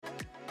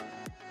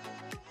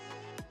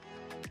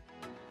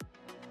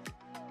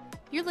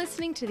You're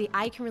listening to the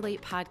I Can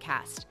Relate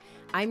podcast.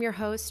 I'm your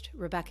host,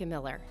 Rebecca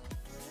Miller.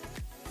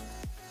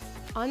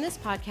 On this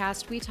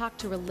podcast, we talk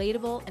to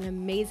relatable and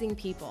amazing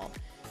people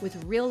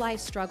with real-life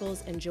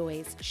struggles and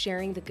joys,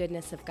 sharing the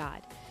goodness of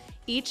God.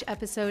 Each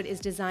episode is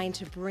designed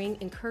to bring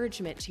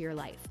encouragement to your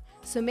life,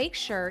 so make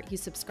sure you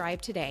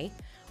subscribe today.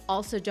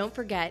 Also, don't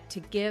forget to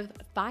give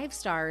 5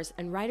 stars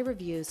and write a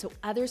review so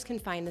others can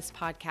find this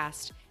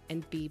podcast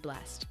and be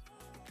blessed.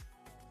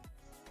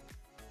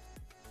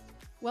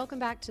 Welcome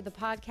back to the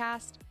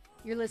podcast.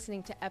 You're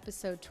listening to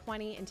episode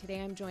 20, and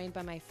today I'm joined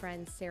by my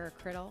friend Sarah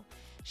Criddle.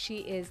 She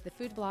is the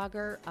food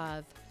blogger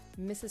of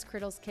Mrs.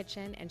 Criddle's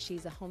Kitchen, and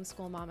she's a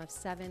homeschool mom of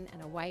 7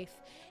 and a wife,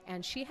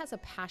 and she has a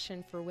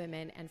passion for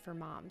women and for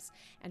moms,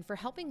 and for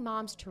helping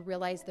moms to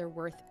realize their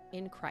worth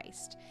in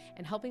Christ,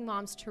 and helping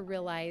moms to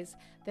realize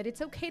that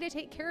it's okay to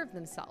take care of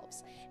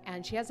themselves.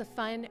 And she has a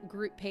fun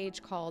group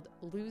page called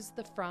Lose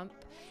the Frump,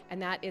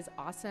 and that is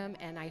awesome,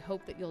 and I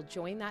hope that you'll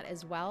join that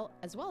as well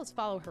as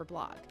follow her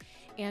blog.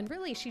 And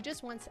really, she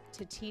just wants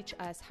to teach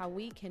us how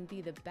we can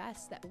be the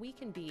best that we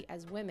can be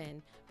as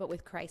women, but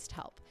with Christ's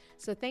help.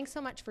 So thanks so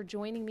much for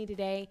joining me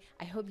today.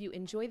 I hope you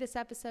enjoy this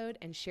episode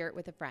and share it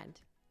with a friend.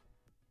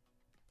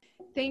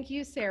 Thank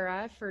you,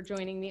 Sarah, for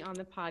joining me on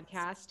the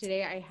podcast.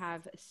 Today I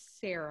have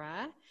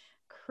Sarah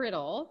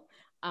Criddle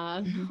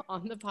on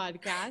the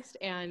podcast,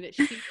 and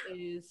she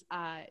is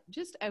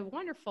just a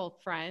wonderful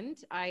friend.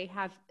 I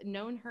have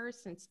known her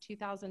since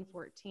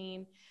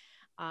 2014.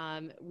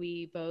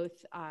 We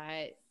both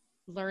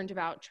learned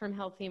about Trim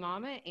Healthy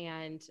Mama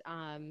and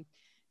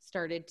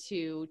started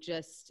to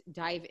just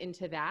dive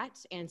into that.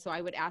 And so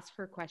I would ask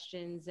her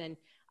questions, and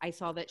I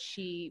saw that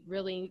she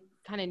really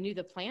kind of knew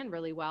the plan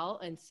really well.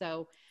 And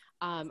so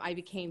I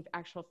became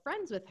actual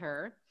friends with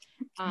her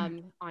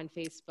on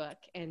Facebook.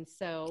 And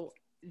so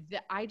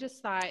I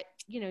just thought,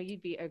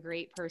 you'd be a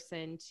great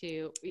person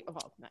to,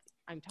 well,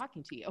 I'm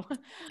talking to you.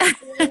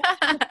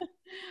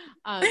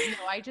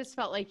 I just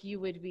felt like you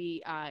would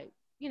be,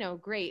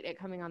 great at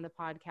coming on the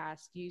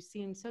podcast. You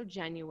seem so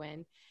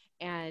genuine.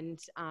 And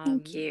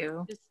thank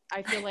you.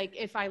 I feel like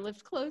if I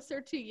lived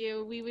closer to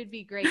you, we would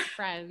be great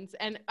friends.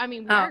 And I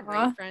mean, we are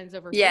great friends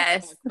over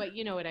Facebook, but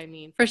you know what I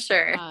mean? For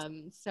sure.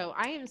 So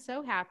I am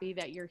so happy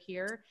that you're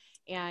here,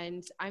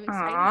 and I'm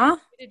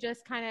excited to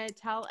just kind of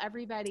tell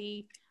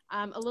everybody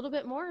a little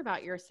bit more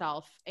about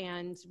yourself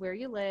and where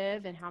you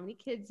live and how many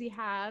kids you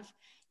have,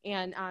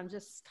 and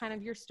just kind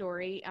of your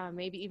story,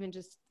 maybe even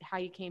just how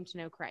you came to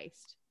know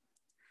Christ.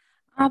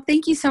 Oh,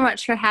 thank you so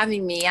much for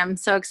having me. I'm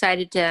so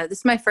excited this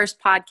is my first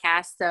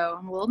podcast, so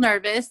I'm a little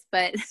nervous,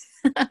 but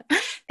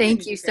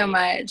thank you so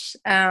much.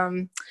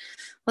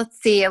 Let's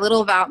see, a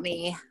little about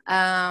me.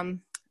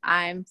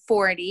 I'm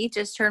 40,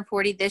 just turned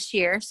 40 this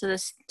year. So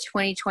this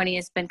 2020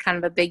 has been kind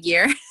of a big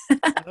year.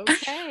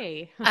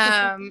 Okay.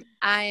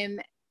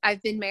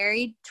 I've been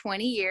married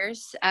 20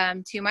 years,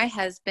 to my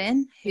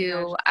husband,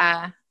 who,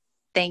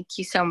 thank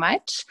you so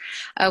much.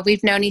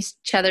 We've known each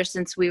other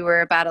since we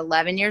were about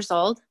 11 years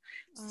old.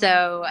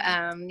 So,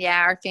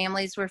 our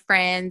families were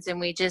friends, and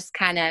we just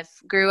kind of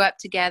grew up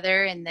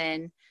together, and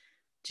then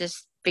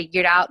just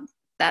figured out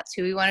that's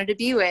who we wanted to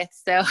be with.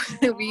 So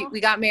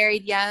we got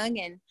married young,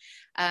 and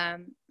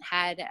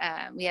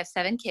we have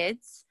 7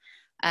 kids.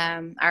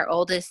 Our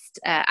oldest,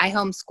 I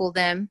homeschool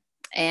them,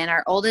 and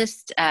our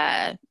oldest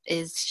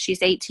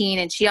she's 18,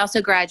 and she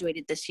also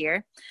graduated this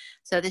year.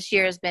 So this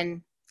year has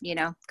been,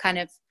 kind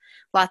of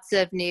lots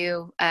of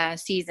new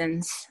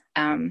seasons.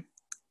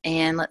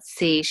 And let's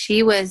see,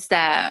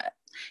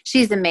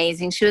 she's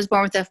amazing. She was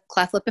born with a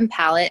cleft lip and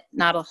palate.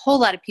 Not a whole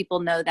lot of people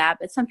know that,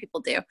 but some people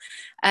do.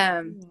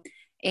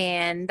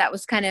 And that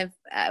was kind of,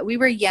 we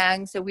were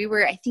young. So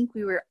I think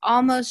we were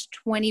almost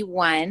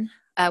 21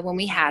 when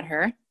we had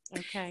her.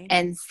 Okay.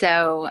 And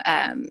so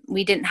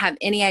we didn't have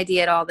any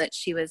idea at all that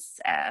she was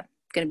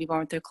going to be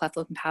born with a cleft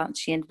lip and palate.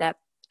 She ended up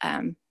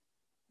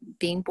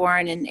being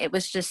born, and it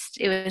was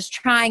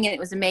trying, and it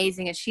was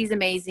amazing, and she's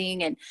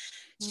amazing. And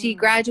she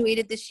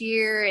graduated this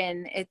year,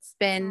 and it's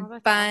been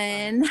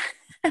fun.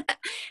 Awesome.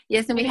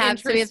 Yes. And we have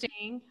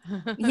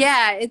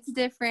it's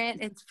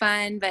different. It's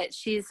fun, but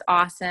she's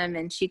awesome.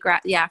 And she,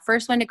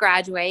 first one to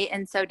graduate.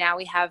 And so now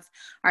we have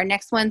our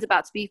next one's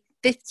about to be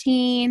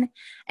 15.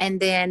 And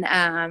then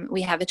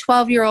we have a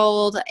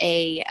 12-year-old,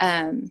 a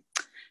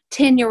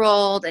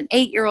 10-year-old, an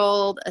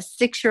 8-year-old, a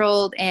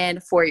 6-year-old, and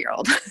a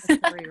 4-year-old. A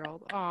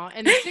 4-year-old. Oh,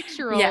 and the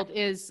 6-year-old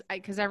is,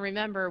 because I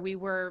remember we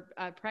were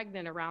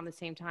pregnant around the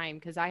same time,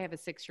 because I have a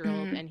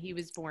 6-year-old, and he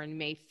was born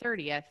May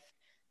 30th,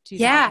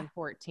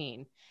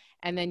 2014.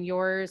 And then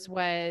yours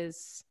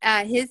was?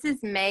 His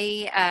is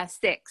May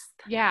 6th.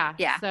 Yeah.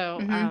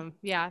 So,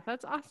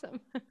 that's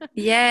awesome.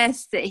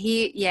 Yes.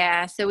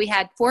 So we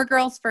had 4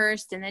 girls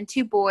first, and then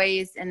 2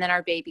 boys, and then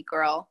our baby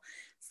girl.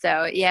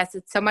 So yes,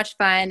 it's so much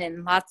fun,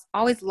 and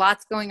always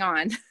lots going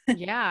on.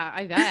 Yeah,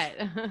 I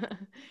bet.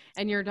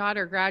 And your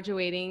daughter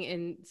graduating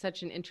in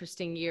such an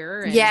interesting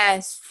year.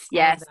 Yes.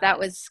 That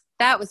was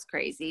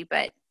crazy,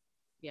 but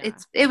Yeah.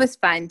 it was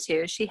fun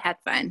too. She had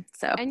fun.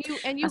 So And you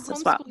that's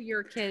what's what. homeschool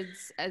your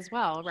kids as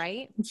well,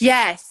 right?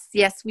 Yes,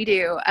 we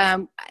do.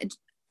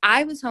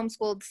 I was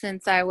homeschooled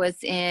since I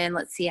was in,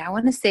 let's see, I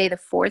want to say the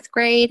 4th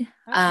grade.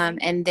 Okay.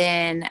 And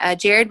then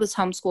Jared was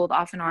homeschooled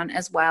off and on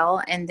as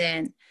well. And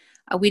then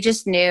we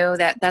just knew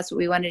that that's what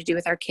we wanted to do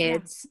with our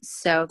kids.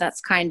 So that's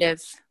kind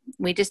of,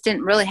 we just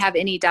didn't really have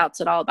any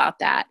doubts at all about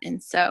that.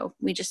 And so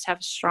we just have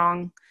a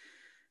strong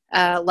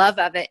love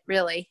of it,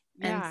 really.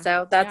 And Yeah. so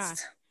Yeah.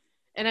 that's,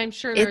 And I'm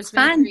sure it's there's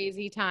been fun.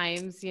 crazy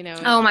times, you know.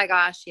 Oh my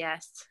gosh,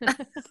 yes.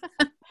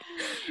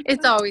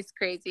 It's always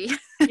crazy.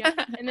 Yeah.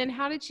 And then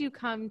how did you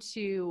come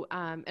to,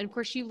 and of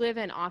course you live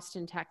in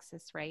Austin,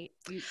 Texas, right?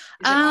 Is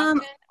it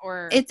Austin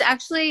or? It's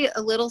actually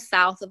a little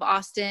south of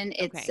Austin.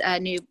 It's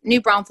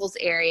New Braunfels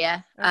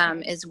area,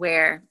 is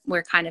where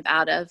we're kind of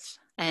out of.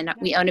 And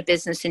we own a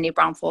business in New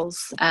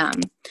Braunfels,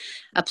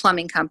 a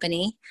plumbing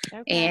company.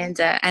 And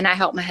I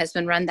help my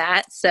husband run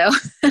that. So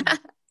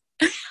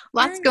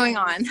lots going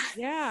on.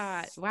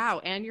 Yeah. Wow.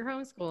 And you're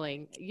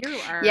homeschooling. You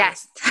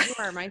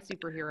are my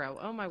superhero.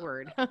 Oh my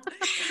word.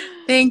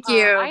 Thank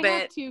you. I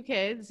have 2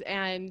 kids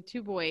and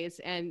 2 boys.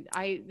 And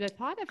the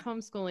thought of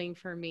homeschooling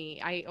for me,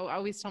 I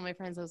always tell my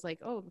friends, I was like,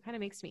 oh, it kind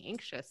of makes me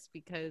anxious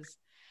because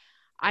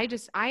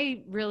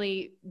I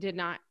really did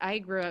not,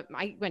 I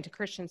went to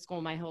Christian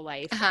school my whole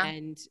life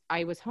and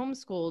I was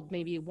homeschooled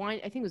maybe I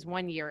think it was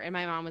 1 year. And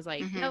my mom was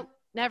like, nope,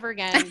 never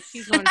again.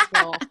 She's going to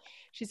school.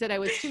 She said I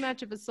was too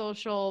much of a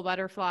social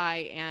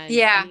butterfly and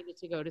I needed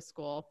to go to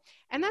school.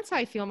 And that's how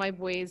I feel. My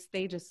boys,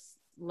 they just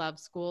love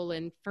school.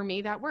 And for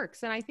me, that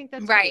works. And I think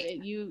that's right.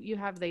 Great. You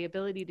have the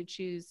ability to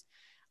choose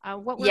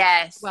what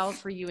works well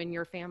for you and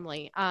your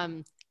family.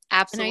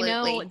 Absolutely. And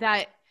I know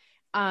that,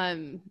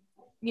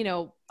 you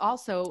know,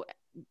 also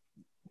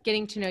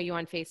getting to know you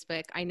on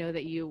Facebook, I know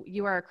that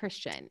you are a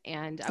Christian,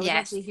 and I would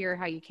love to hear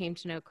how you came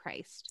to know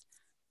Christ.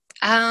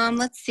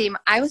 Let's see.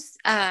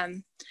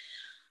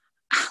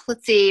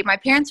 My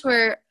parents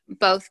were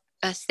both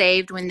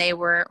saved when they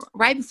were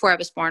right before I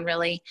was born,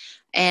 really.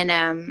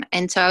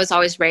 And so I was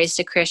always raised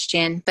a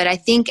Christian, but I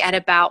think at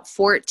about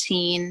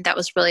 14, that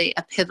was really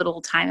a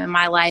pivotal time in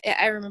my life.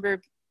 I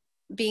remember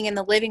being in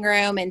the living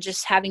room and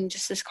just having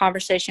just this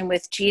conversation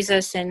with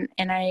Jesus. And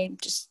I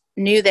just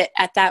knew that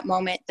at that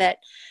moment that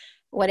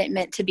what it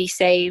meant to be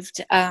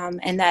saved,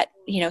 and that,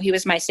 you know, he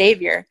was my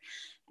savior.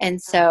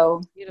 And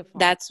so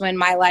that's when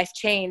my life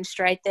changed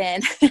right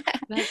then.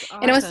 That's awesome.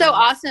 And it was so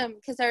awesome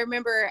because I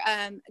remember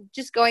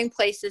just going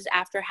places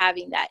after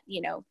having that,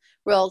 you know,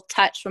 real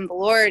touch from the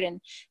Lord and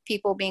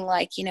people being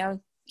like, you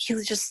know,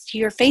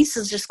 your face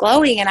is just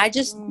glowing. And I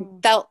just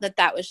felt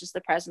that was just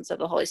the presence of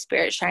the Holy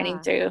Spirit shining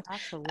through.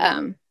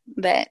 Absolutely.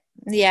 But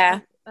yeah.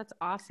 That's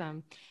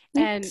awesome.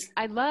 And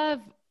I love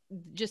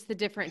just the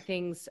different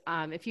things.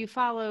 If you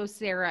follow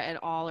Sarah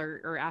at all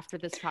or after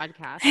this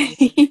podcast,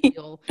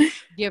 you'll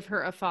give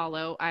her a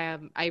follow.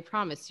 I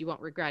promise you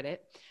won't regret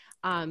it.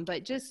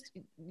 But just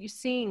you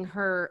seeing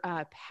her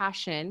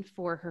passion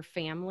for her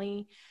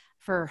family,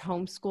 for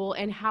homeschool,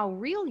 and how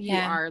real you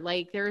are.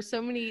 Like there are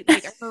so many,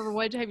 like I remember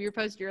one time you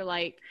posted, you're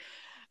like,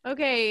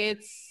 okay,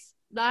 it's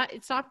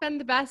not been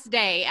the best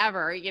day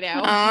ever, you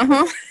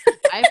know.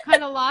 I've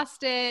kind of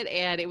lost it,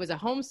 and it was a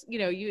you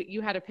know,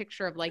 you had a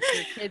picture of like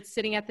your kids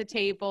sitting at the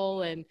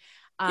table, and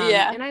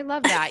and I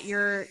love that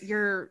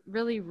you're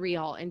really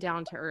real and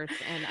down to earth,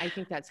 and I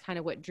think that's kind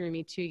of what drew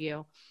me to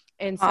you.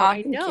 And so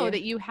I know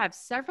that you have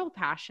several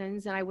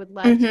passions, and I would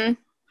love to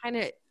kind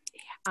of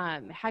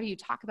have you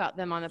talk about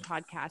them on the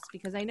podcast,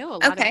 because I know a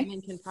lot of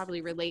women can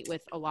probably relate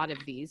with a lot of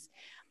these.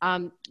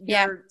 One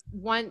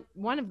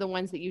of the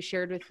ones that you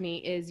shared with me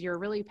is you're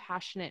really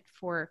passionate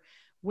for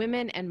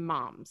women and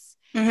moms.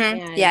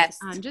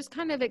 And just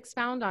kind of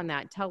expound on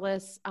that. Tell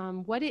us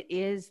what it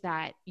is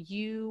that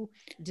you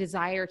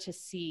desire to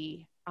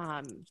see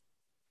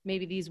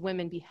maybe these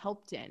women be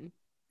helped in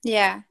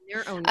their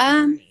own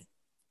journey.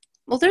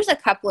 Well, there's a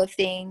couple of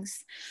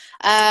things.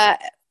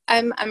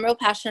 I'm real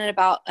passionate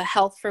about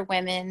health for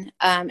women,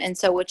 and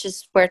so which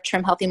is where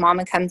Trim Healthy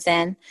Mama comes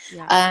in.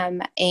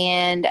 I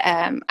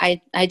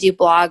do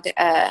blog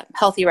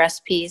healthy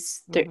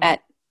recipes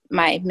at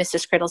my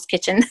Mrs. Criddle's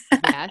kitchen.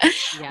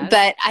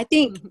 But I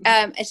think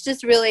it's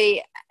just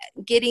really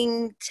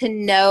getting to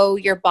know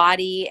your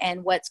body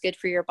and what's good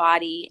for your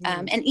body.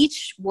 And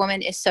each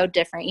woman is so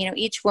different. You know,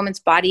 each woman's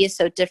body is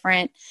so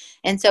different,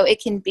 and so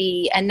it can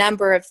be a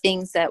number of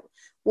things that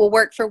will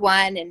work for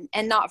one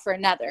and not for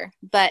another.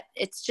 But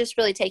it's just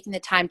really taking the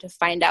time to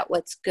find out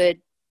what's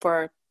good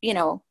for, you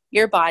know,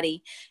 your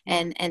body,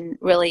 and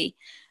really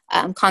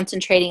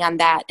concentrating on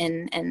that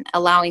and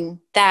allowing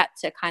that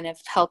to kind of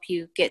help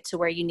you get to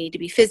where you need to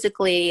be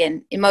physically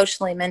and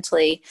emotionally,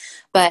 mentally.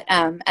 But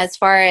as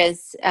far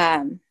as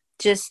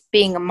just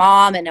being a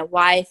mom and a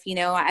wife, you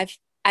know, I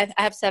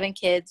have 7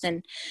 kids,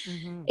 and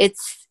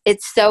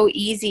it's so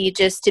easy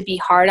just to be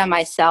hard on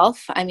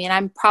myself. I mean,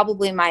 I'm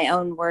probably my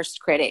own worst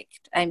critic.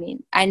 I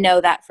mean, I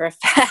know that for a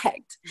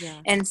fact.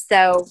 And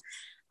so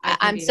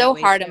I'm so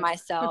hard on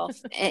myself.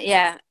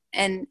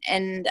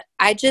 And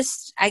I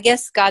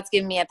guess God's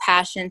given me a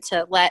passion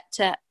to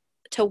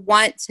to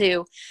want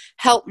to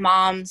help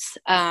moms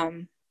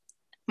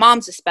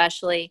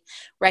especially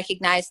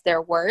recognize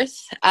their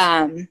worth,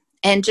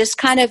 and just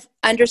kind of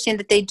understand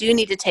that they do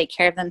need to take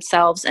care of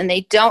themselves, and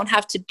they don't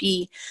have to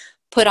be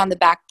put on the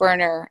back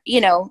burner,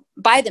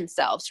 by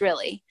themselves,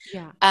 really.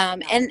 Yeah.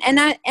 And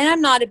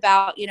I'm not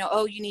about,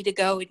 oh, you need to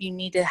go and you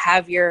need to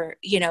have your,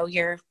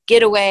 your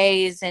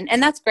getaways,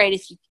 and that's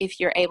great if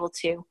you're able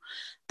to,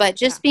 but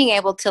just being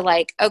able to,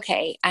 like,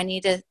 okay, I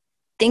need to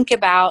think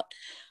about,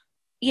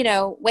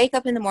 wake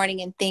up in the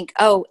morning and think,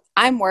 oh,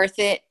 I'm worth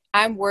it.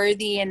 I'm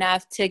worthy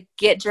enough to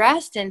get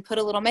dressed and put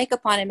a little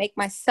makeup on and make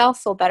myself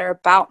feel better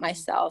about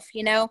myself,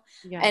 Yeah.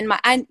 and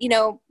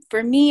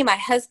for me, my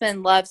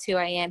husband loves who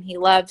I am. He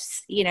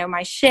loves,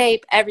 my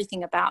shape,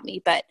 everything about me,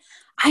 but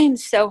I am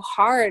so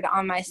hard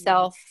on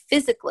myself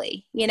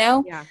physically,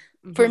 Yeah.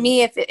 For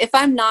me, if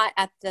I'm not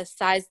at the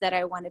size that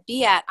I want to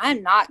be at,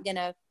 I'm not going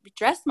to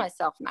dress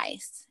myself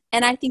nice.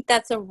 And I think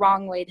that's a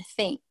wrong way to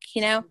think,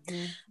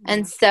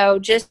 And so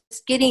just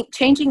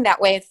changing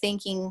that way of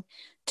thinking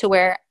to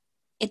where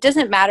it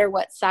doesn't matter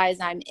what size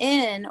I'm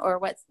in or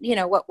what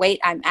weight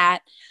I'm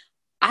at,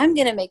 I'm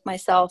going to make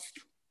myself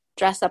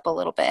dress up a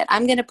little bit.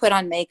 I'm going to put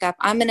on makeup.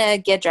 I'm going to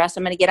get dressed.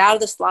 I'm going to get out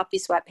of the sloppy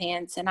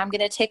sweatpants, and I'm going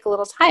to take a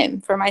little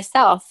time for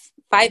myself,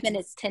 5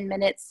 minutes, 10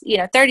 minutes,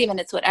 30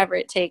 minutes, whatever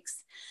it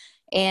takes.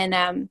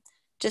 And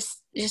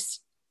just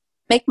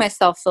make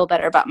myself feel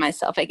better about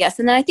myself, I guess.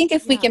 And then I think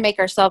if we can make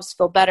ourselves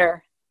feel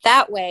better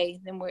that way,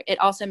 then it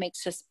also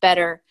makes us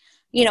better,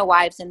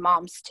 wives and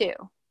moms too.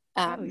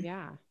 Oh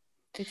yeah.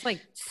 It's like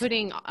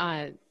putting,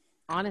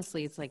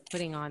 honestly, it's like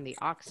putting on the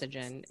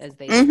oxygen, as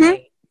they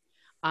say.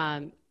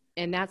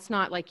 And that's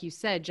not, like you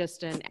said,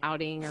 just an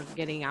outing or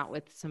getting out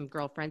with some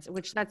girlfriends,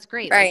 which that's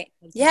great. Right.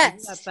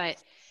 Yes.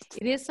 But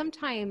it is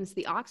sometimes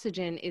the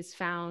oxygen is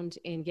found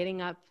in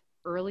getting up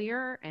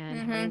earlier and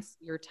having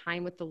your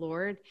time with the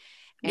Lord.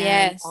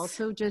 And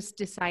also just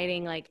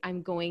deciding, like,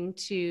 I'm going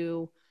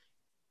to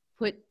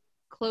put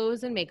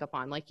clothes and makeup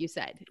on, like you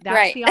said.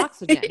 That's the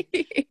oxygen.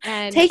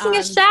 And taking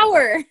a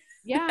shower.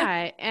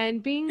 Yeah.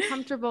 And being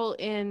comfortable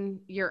in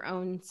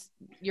your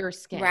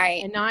skin,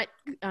 right, and not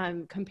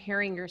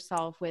comparing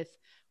yourself with,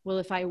 well,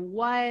 if I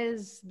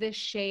was this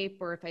shape,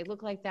 or if I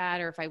look like that,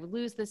 or if I would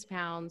lose this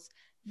pounds,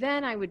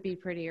 then I would be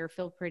pretty or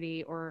feel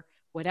pretty or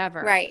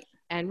whatever. Right.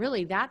 And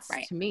really, that's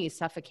to me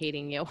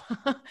suffocating you.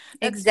 That's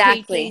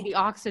exactly. taking the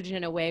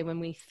oxygen away when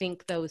we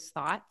think those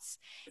thoughts.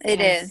 It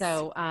is.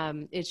 So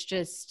it's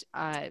just,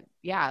 I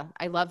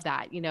love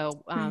that.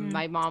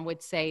 My mom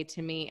would say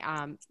to me,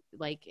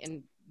 like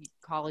in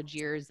college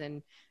years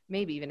and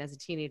maybe even as a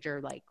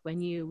teenager, like, when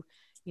you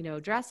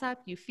dress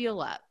up, you feel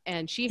up.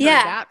 And she heard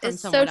that from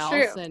someone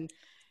else. True. And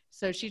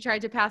so she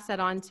tried to pass that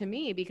on to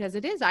me, because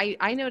it is,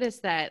 I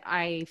noticed that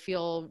I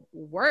feel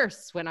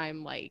worse when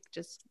I'm like,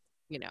 just,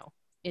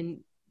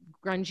 in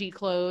grungy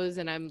clothes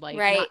and I'm like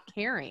not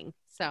caring.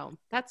 So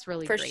that's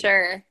really for great.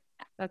 Sure.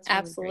 That's really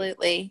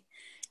absolutely great.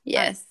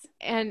 Yes.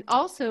 And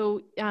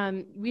also,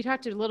 we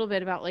talked a little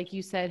bit about, like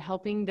you said,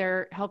 helping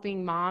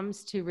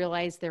moms to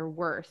realize their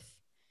worth.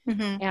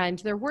 And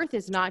their worth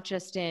is not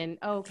just in,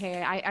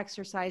 okay, I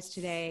exercised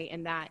today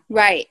and that.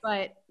 Right.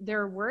 But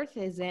their worth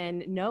is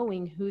in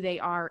knowing who they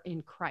are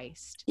in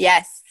Christ.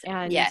 Yes.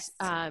 And,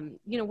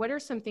 what are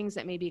some things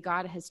that maybe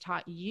God has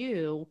taught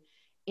you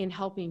in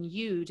helping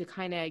you to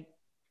kind of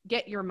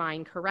get your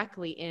mind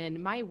correctly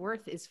in, my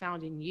worth is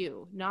found in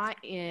you, not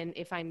in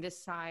if I'm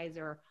this size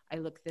or I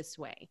look this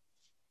way.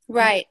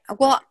 Right.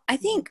 Well, I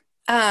think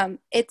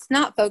it's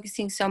not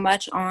focusing so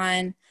much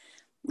on,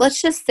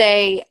 let's just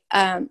say,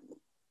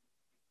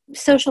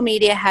 social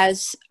media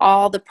has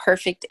all the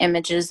perfect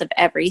images of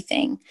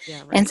everything. Yeah,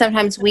 right. And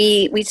sometimes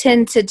we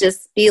tend to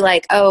just be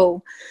like,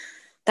 oh,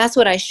 that's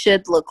what I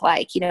should look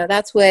like.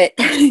 That's what,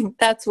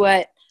 that's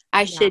what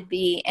I should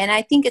be. And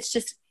I think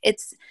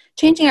it's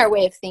changing our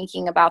way of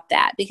thinking about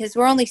that, because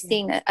we're only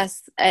seeing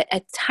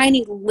a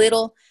tiny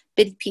little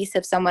bitty piece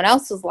of someone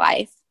else's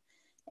life,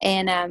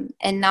 and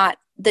not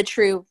the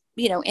true,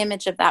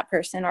 image of that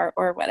person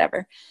or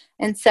whatever.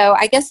 And so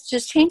I guess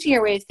just changing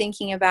your way of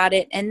thinking about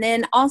it. And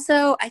then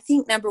also, I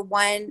think number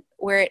one,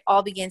 where it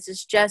all begins,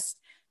 is just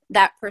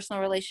that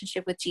personal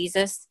relationship with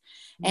Jesus,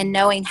 and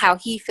knowing how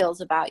he feels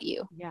about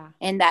you,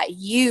 and that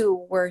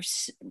you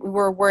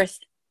were worth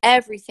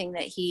everything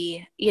that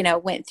he,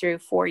 went through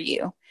for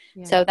you.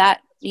 So that,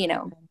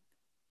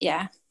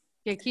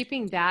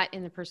 keeping that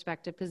in the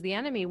perspective, because the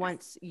enemy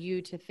wants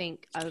you to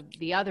think of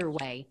the other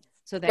way,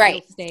 so that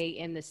you'll stay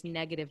in this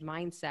negative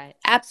mindset.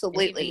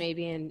 Absolutely.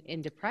 Maybe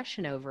in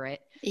depression over it.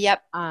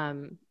 Yep.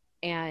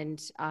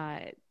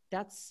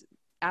 That's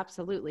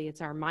absolutely,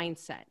 it's our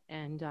mindset,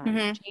 and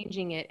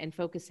changing it and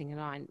focusing it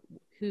on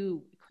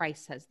who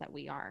Christ says that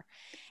we are.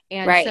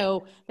 And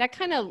so that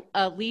kind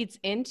of leads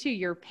into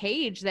your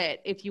page, that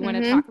if you want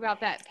to talk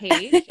about that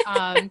page,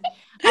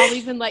 I'll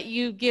even let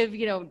you give,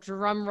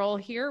 drum roll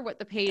here, what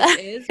the page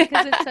is,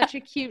 because it's such a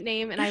cute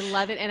name and I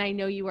love it. And I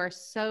know you are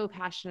so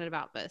passionate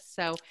about this.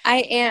 So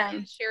I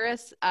am.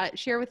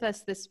 Share with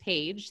us this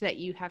page that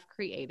you have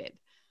created.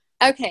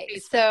 Okay,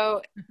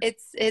 so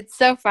it's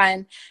so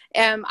fun.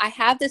 I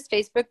have this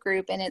Facebook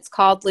group and it's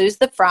called Lose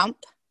the Frump.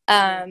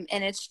 And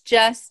it's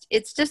just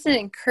an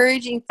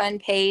encouraging, fun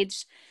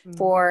page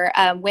for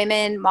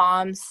women,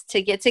 moms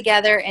to get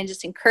together and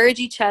just encourage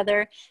each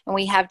other. And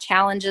we have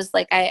challenges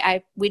like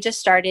we just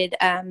started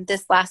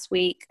this last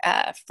week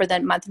for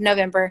the month of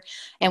November,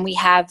 and we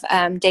have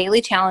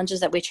daily challenges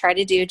that we try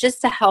to do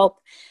just to help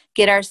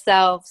get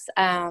ourselves,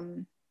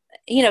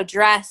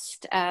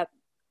 dressed,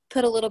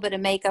 put a little bit of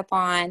makeup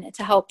on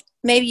to help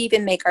maybe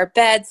even make our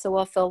bed so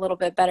we'll feel a little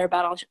bit better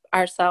about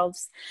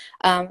ourselves.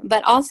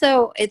 But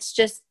also it's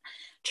just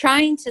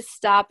trying to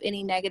stop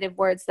any negative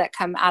words that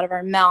come out of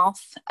our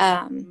mouth.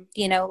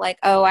 Like,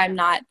 oh, I'm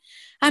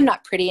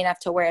not pretty enough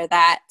to wear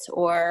that,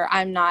 or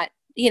I'm not,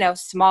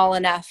 small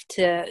enough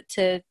to,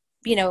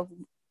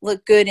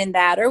 look good in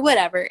that, or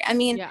whatever. I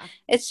mean,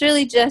 it's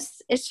really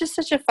it's just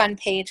such a fun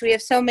page. We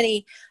have so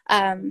many,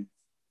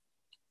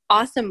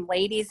 awesome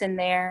ladies in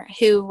there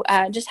who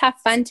just have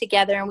fun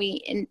together, and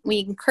we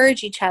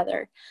encourage each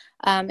other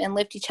and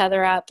lift each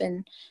other up.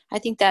 And I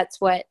think that's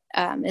what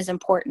is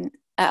important.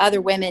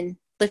 Other women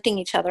lifting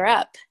each other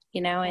up,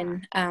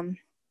 and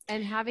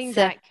having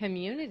that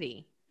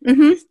community,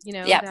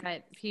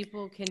 that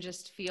people can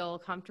just feel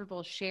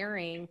comfortable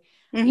sharing.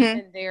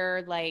 Even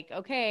they're like,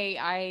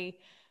 okay,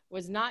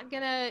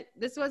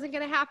 this wasn't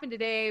gonna happen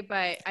today,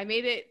 but I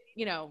made it,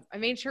 I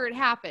made sure it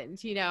happened,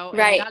 and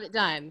I got it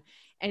done.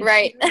 And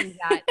sharing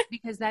that,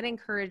 because that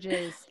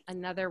encourages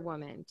another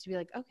woman to be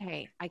like,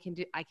 okay, I can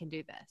do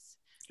this.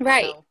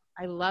 Right. So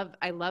I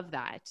love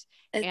that.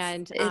 It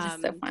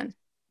is so fun.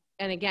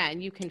 And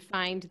again, you can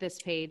find this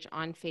page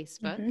on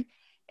Facebook,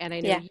 and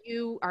I know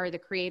you are the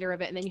creator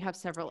of it. And then you have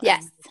several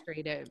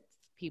administrative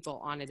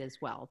people on it as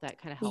well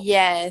that kind of help.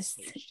 Yes.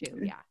 The page too.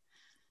 Yeah.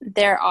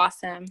 They're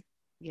awesome.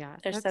 Yeah,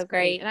 they're so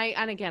great.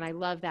 And again, I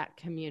love that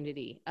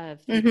community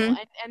of people.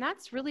 And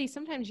that's really,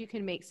 sometimes you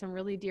can make some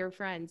really dear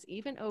friends,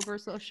 even over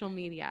social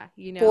media,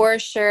 For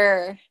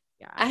sure.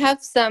 Yeah. I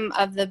have some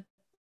of the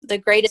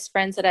greatest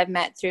friends that I've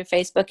met through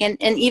Facebook, and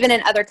even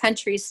in other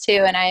countries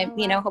too. And I,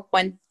 hope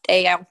one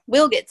day I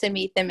will get to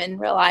meet them in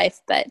real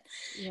life, but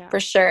for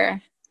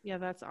sure. Yeah,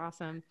 that's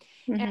awesome.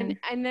 And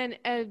then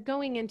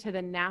going into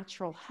the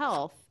natural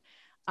health,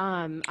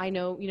 I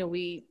know,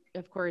 we,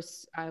 of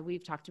course,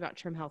 we've talked about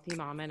Trim Healthy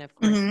Mama, and of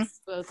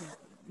course, both,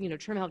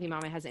 Trim Healthy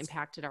Mama has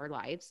impacted our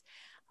lives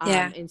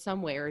in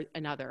some way or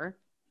another.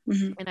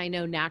 And I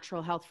know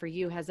natural health for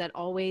you, has that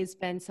always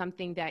been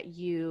something that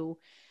you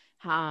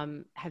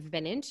have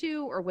been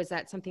into, or was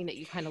that something that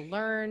you kind of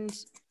learned?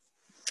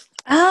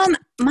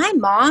 My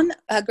mom,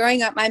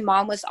 growing up, my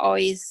mom was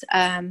always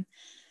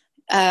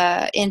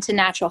into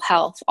natural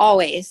health,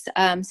 always.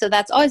 So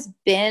that's always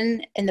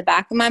been in the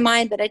back of my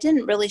mind, but I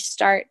didn't really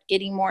start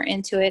getting more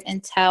into it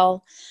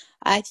until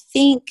I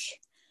think,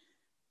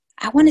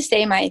 I want to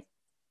say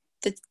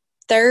the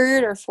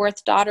third or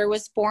fourth daughter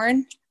was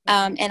born.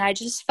 And I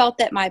just felt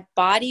that my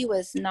body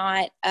was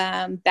not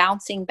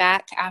bouncing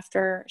back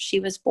after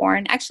she was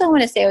born. Actually, I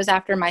want to say it was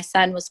after my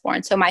son was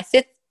born. So my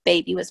fifth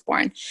baby was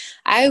born.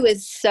 I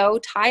was so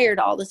tired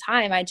all the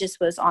time. I just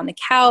was on the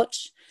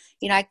couch.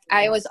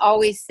 I was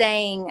always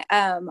saying,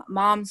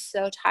 Mom's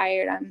so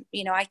tired.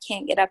 I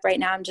can't get up right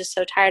now. I'm just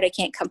so tired. I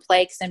can't come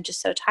play because I'm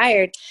just so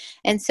tired.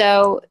 And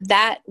so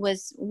that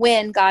was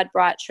when God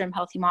brought Trim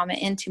Healthy Mama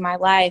into my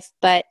life.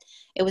 But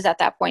it was at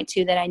that point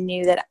too that I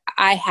knew that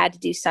I had to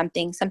do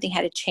something. Something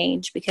had to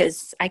change,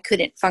 because I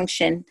couldn't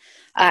function.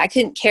 I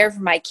couldn't care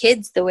for my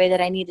kids the way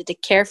that I needed to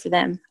care for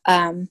them,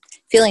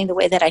 feeling the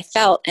way that I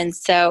felt. And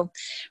so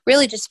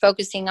really just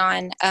focusing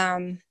on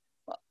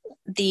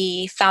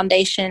the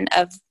foundation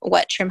of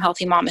what Trim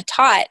Healthy Mama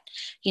taught,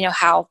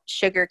 how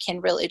sugar can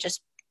really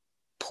just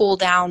pull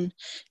down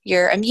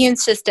your immune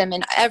system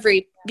and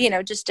every,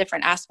 just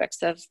different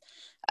aspects of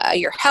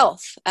your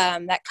health.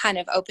 That kind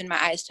of opened my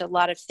eyes to a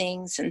lot of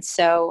things. And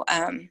so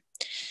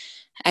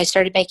I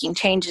started making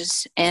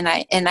changes, and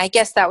I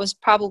guess that was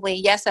probably,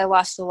 yes, I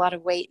lost a lot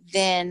of weight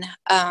then,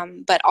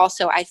 but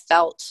also I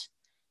felt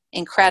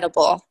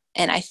incredible,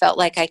 and I felt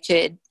like I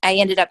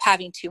ended up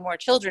having 2 more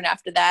children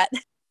after that.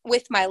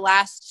 With my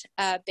last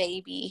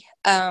baby,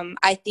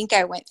 I think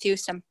I went through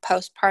some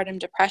postpartum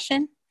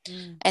depression,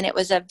 and it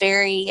was a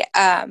very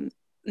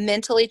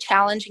mentally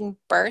challenging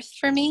birth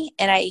for me.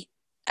 And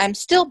I'm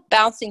still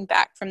bouncing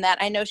back from that.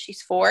 I know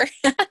she's 4,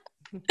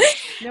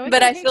 no,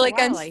 but I feel like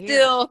I'm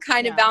still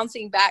kind of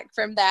bouncing back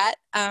from that.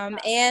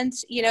 And,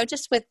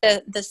 just with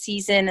the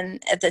season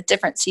and the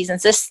different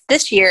seasons,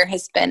 this year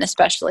has been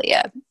especially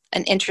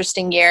an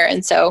interesting year.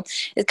 And so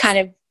it kind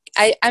of,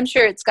 I'm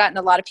sure it's gotten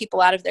a lot of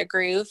people out of their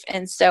groove.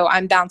 And so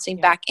I'm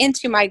bouncing back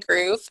into my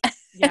groove.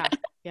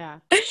 Yeah.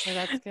 So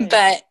that's good.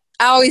 But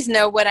I always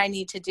know what I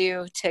need to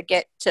do to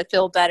get to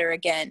feel better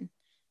again.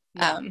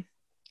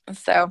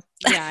 So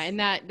and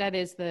that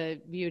is the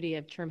beauty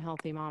of Trim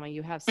Healthy Mama.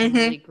 You have some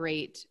really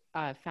great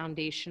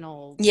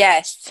foundational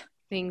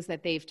things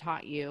that they've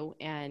taught you,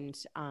 and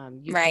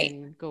you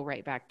can go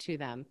right back to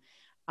them.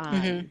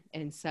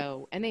 And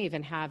so, and they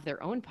even have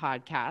their own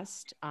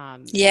podcast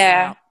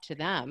out to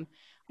them.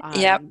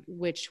 Yep.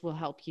 which will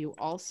help you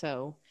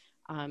also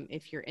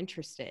if you're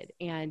interested.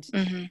 And,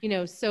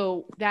 Mm-hmm.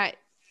 So that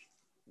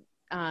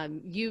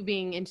you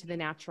being into the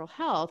natural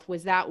health,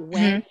 was that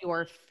when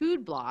your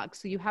food blog?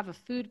 So you have a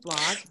food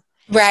blog,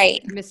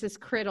 Right. Mrs.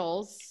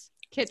 Criddle's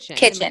Kitchen. Am I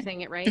Kitchen.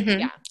 saying it right? Mm-hmm.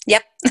 Yeah.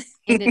 Yep.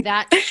 And did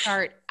that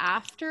start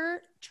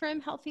after Trim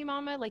Healthy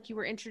Mama? Like you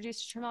were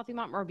introduced to Trim Healthy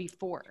Mama, or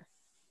before?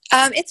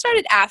 It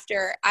started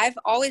after. I've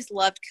always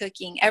loved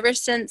cooking ever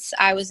since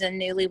I was a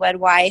newlywed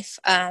wife.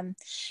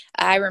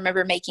 I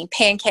remember making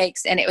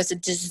pancakes, and it was a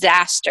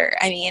disaster.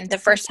 I mean, the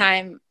first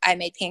time I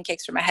made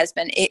pancakes for my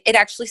husband, it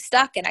actually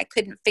stuck, and I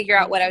couldn't figure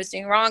out what I was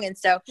doing wrong. And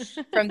so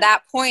from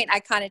that point, I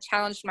kind of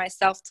challenged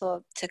myself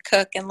to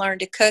cook and learn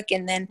to cook.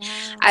 And then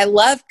I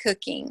love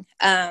cooking.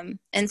 And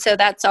so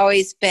that's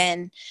always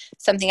been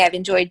something I've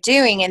enjoyed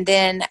doing. And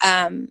then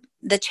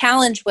the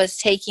challenge was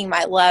taking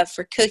my love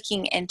for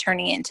cooking and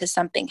turning it into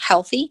something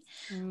healthy,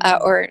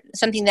 or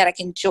something that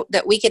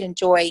that we could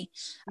enjoy,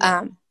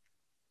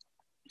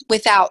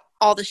 without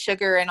all the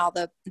sugar and all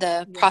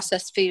the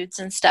processed foods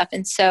and stuff.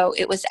 And so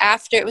it was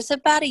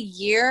about a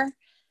year.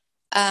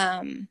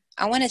 I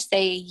want to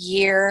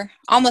say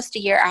almost a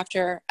year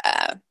after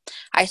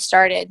I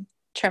started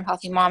Trim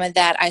Healthy Mama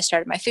that I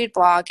started my food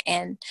blog.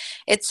 And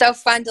it's so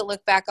fun to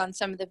look back on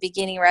some of the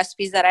beginning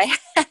recipes that I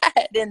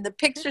had and the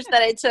pictures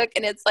that I took.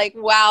 And it's like,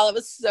 wow, it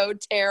was so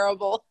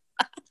terrible.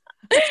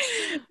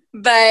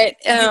 But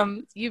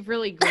you've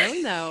really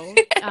grown though.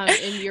 I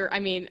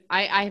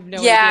have no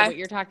idea what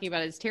you're talking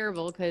about is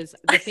terrible, because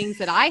the things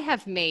that I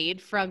have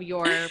made from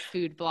your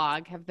food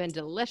blog have been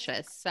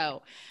delicious.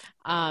 So,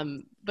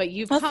 but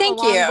you've come a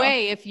long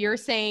way if you're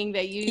saying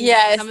that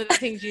some of the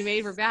things you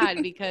made were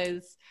bad,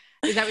 because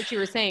is that what you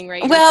were saying,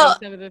 right? Well,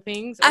 some of the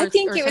things, I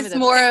think it was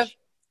more of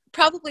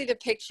probably the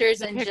pictures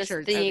just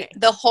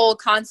the whole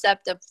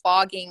concept of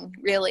vlogging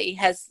really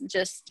has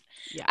just,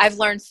 I've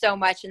learned so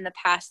much in the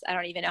past. I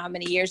don't even know how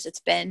many years it's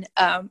been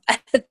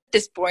at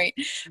this point,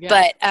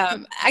 but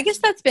I guess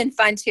that's been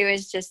fun too,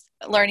 is just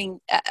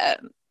learning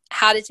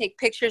how to take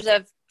pictures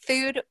of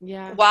food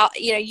while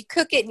you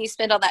cook it, and you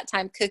spend all that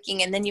time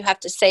cooking, and then you have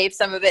to save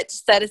some of it to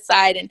set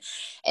aside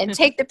and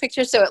take the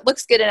picture so it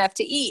looks good enough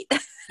to eat.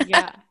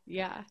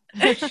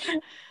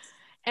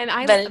 And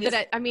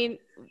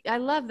I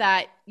love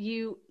that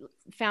you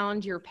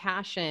found your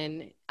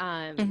passion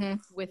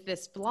with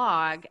this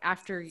blog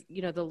after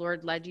the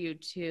Lord led you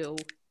to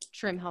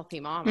Trim Healthy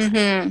Mama.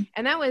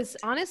 And that was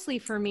honestly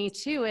for me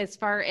too, as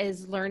far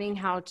as learning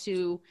how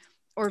to,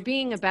 or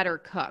being a better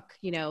cook,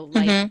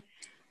 like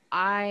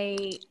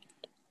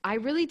I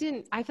really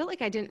didn't, I felt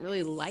like I didn't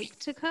really like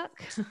to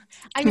cook.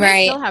 I mean,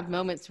 I still have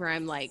moments where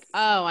I'm like,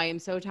 oh, I am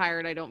so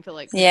tired, I don't feel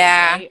like cooking,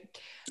 right?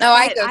 Oh,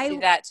 I go through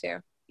that too.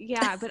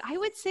 Yeah, but I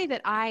would say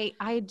that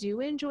I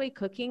do enjoy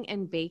cooking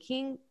and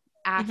baking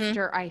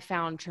after I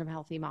found Trim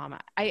Healthy Mama.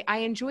 I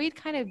enjoyed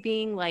kind of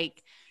being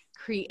like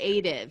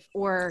creative,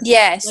 or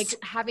like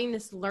having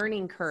this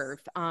learning curve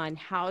on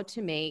how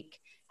to make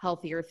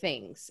healthier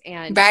things.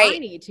 And I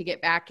need to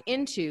get back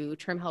into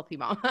Trim Healthy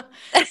Mama.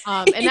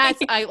 And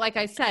that's, like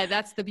I said,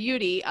 that's the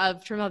beauty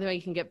of Trim Healthy Mama.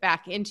 You can get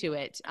back into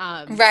it.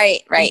 And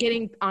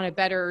getting on a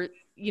better,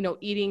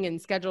 eating and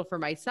schedule for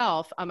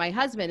myself. My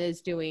husband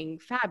is doing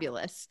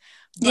fabulous.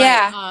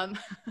 But,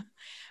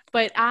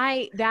 but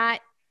I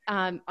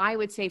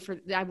would say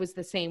that was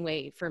the same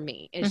way for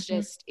me. It's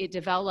just, it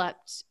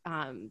developed,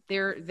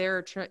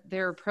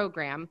 their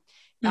program.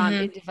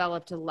 It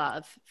developed a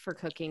love for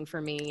cooking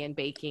for me and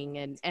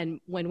baking. And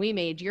when we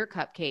made your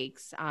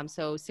cupcakes,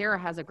 so Sarah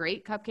has a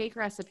great cupcake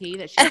recipe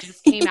that she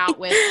just came out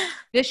with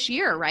this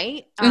year,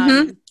 right?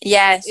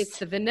 Yes. It's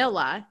the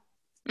vanilla.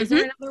 Is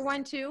there another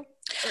one too?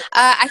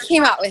 I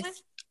came out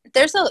with,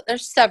 there's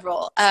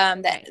several,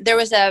 there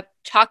was a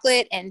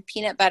chocolate and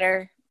peanut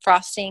butter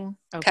frosting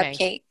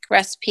cupcake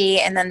recipe,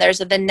 and then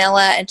there's a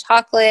vanilla and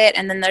chocolate,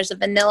 and then there's a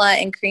vanilla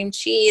and cream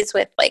cheese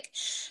with like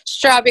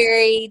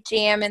strawberry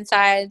jam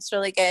inside. It's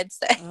really good.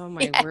 So, oh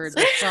my word,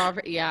 the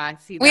strawberry! Yeah, I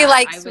see. We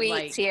like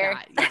sweets here.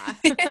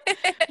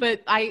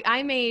 But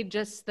I made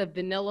just the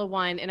vanilla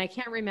one, and I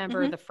can't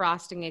remember the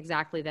frosting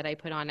exactly that I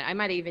put on it. I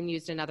might have even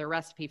used another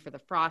recipe for the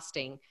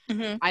frosting.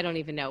 I don't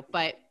even know.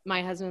 But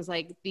my husband was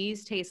like,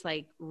 "These taste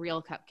like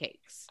real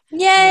cupcakes."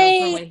 Yay!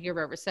 From what he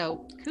remember.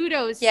 So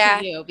kudos to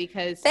you,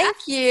 because thank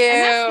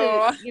you.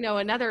 And that's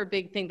another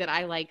big thing that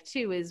I like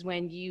too is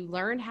when you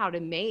learn how to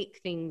make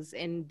things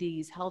in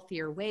these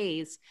healthier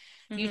ways,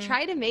 you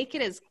try to make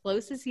it as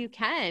close as you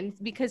can,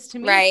 because to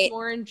me it's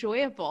more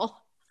enjoyable.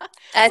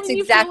 That's when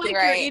you exactly feel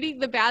like right. You're eating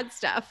the bad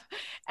stuff,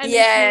 and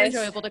it's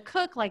more enjoyable to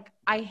cook. Like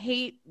I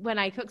hate when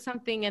I cook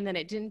something and then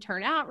it didn't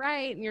turn out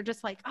right, and you're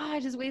just like, oh,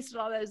 I just wasted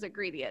all those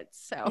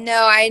ingredients. So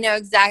no, I know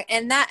exactly,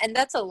 and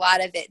that's a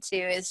lot of it too.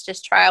 Is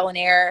just trial and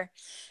error.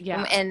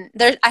 And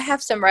I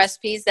have some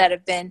recipes that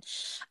have been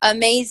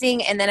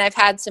amazing, and then I've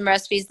had some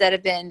recipes that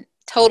have been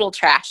total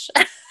trash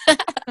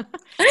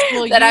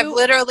Well, that I've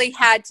literally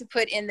had to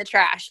put in the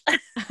trash.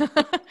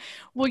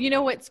 Well, you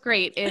know what's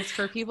great is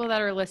for people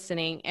that are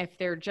listening, if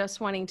they're just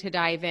wanting to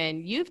dive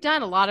in, you've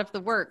done a lot of the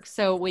work.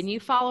 So when you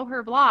follow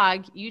her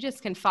blog, you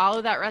just can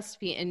follow that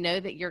recipe and know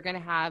that you're going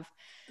to have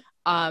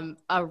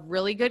a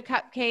really good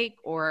cupcake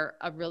or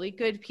a really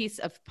good piece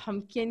of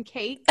pumpkin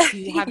cake. Do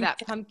you have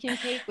that pumpkin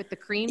cake with the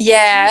cream?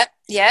 Yeah.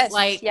 Yes.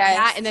 Like yes.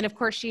 that. And then of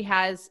course she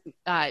has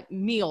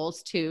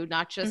meals too,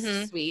 not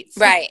just sweets.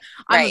 Right.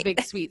 I'm a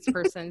big sweets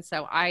person.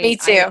 So Me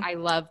too. I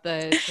love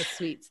the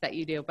sweets that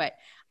you do. But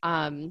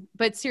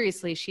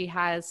seriously, she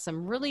has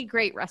some really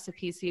great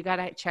recipes. So you got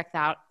to check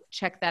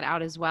that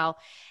out as well.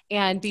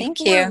 And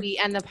before we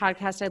end the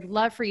podcast, I'd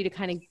love for you to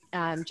kind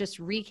of just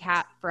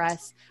recap for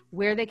us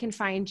where they can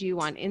find you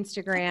on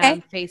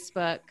Instagram,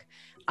 Facebook,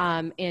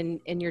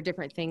 in your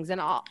different things. And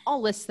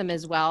I'll list them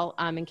as well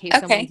in case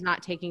someone's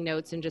not taking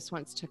notes and just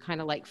wants to kind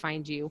of like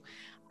find you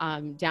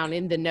down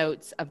in the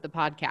notes of the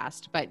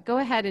podcast. But go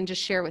ahead and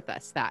just share with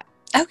us that.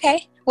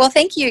 Okay. Well,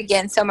 thank you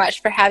again so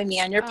much for having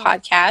me on your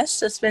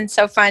podcast. It's been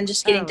so fun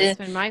just getting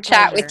to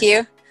chat with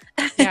you.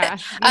 Yeah,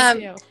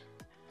 me too.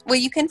 Well,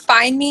 you can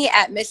find me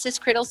at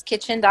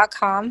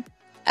mrscriddleskitchen.com.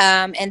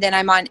 And then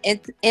I'm on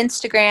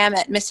Instagram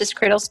at Mrs.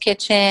 Criddle's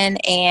Kitchen.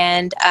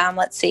 And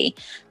let's see,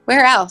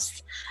 where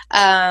else?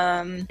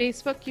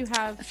 Facebook, you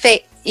have?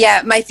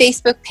 My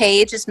Facebook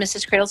page is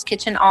Mrs. Criddle's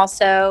Kitchen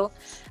also.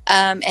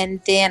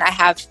 And then I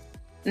have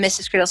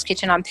Mrs. Criddle's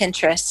Kitchen on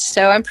Pinterest.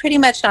 So I'm pretty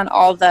much on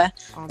all the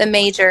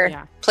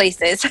major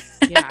places.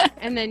 Yeah.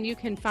 And then you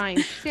can find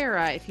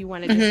Sarah if you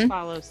want to just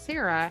follow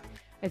Sarah.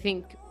 I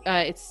think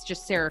it's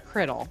just Sarah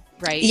Criddle,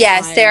 right?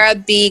 Yeah, Sarah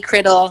B.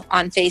 Criddle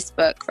on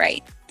Facebook,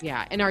 right?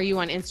 Yeah. And are you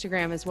on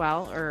Instagram as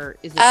well, or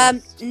is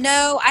it?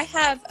 No, I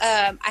have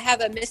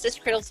a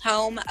Mrs. Criddle's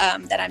Home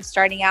that I'm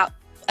starting out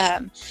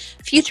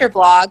future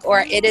blog,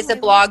 or it is a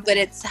blog, but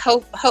it's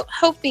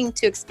hoping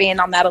to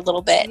expand on that a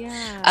little bit.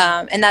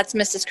 Yeah. And that's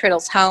Mrs.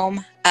 Criddle's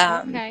Home.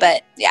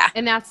 But yeah,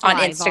 and that's on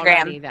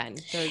Instagram. Already, then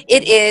so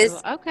it is.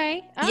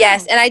 Okay. Oh.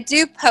 Yes, and I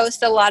do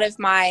post a lot of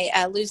my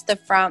Lose the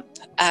Frump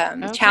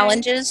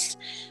challenges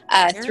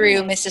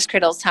through Mrs.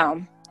 Criddle's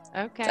Home.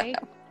 Okay.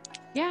 So.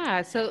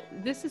 Yeah, so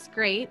this is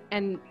great,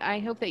 and I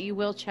hope that you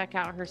will check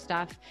out her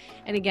stuff.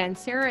 And again,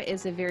 Sarah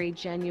is a very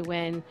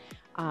genuine,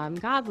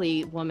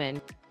 godly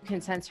woman. You can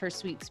sense her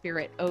sweet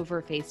spirit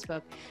over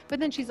Facebook, but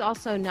then she's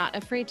also not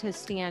afraid to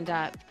stand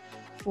up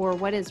for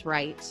what is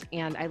right,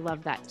 and I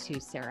love that too,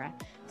 Sarah.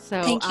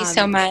 So thank you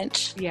so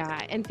much. Yeah,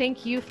 and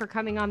thank you for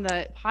coming on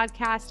the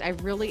podcast. I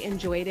really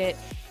enjoyed it.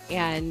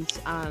 And,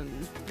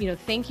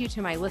 thank you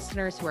to my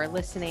listeners who are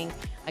listening.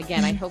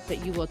 Again, I hope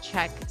that you will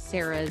check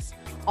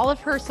all of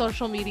her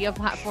social media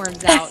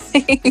platforms out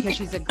because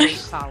she's a great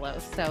follow.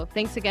 So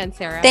thanks again,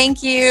 Sarah.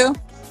 Thank you.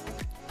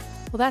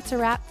 Well, that's a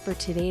wrap for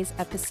today's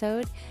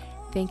episode.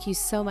 Thank you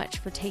so much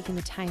for taking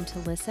the time to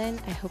listen.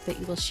 I hope that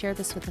you will share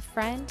this with a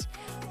friend.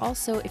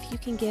 Also, if you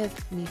can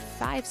give me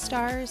 5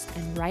 stars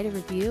and write a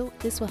review,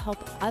 this will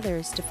help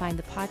others to find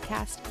the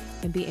podcast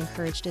and be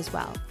encouraged as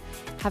well.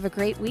 Have a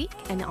great week,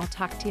 and I'll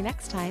talk to you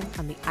next time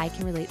on the I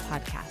Can Relate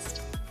podcast.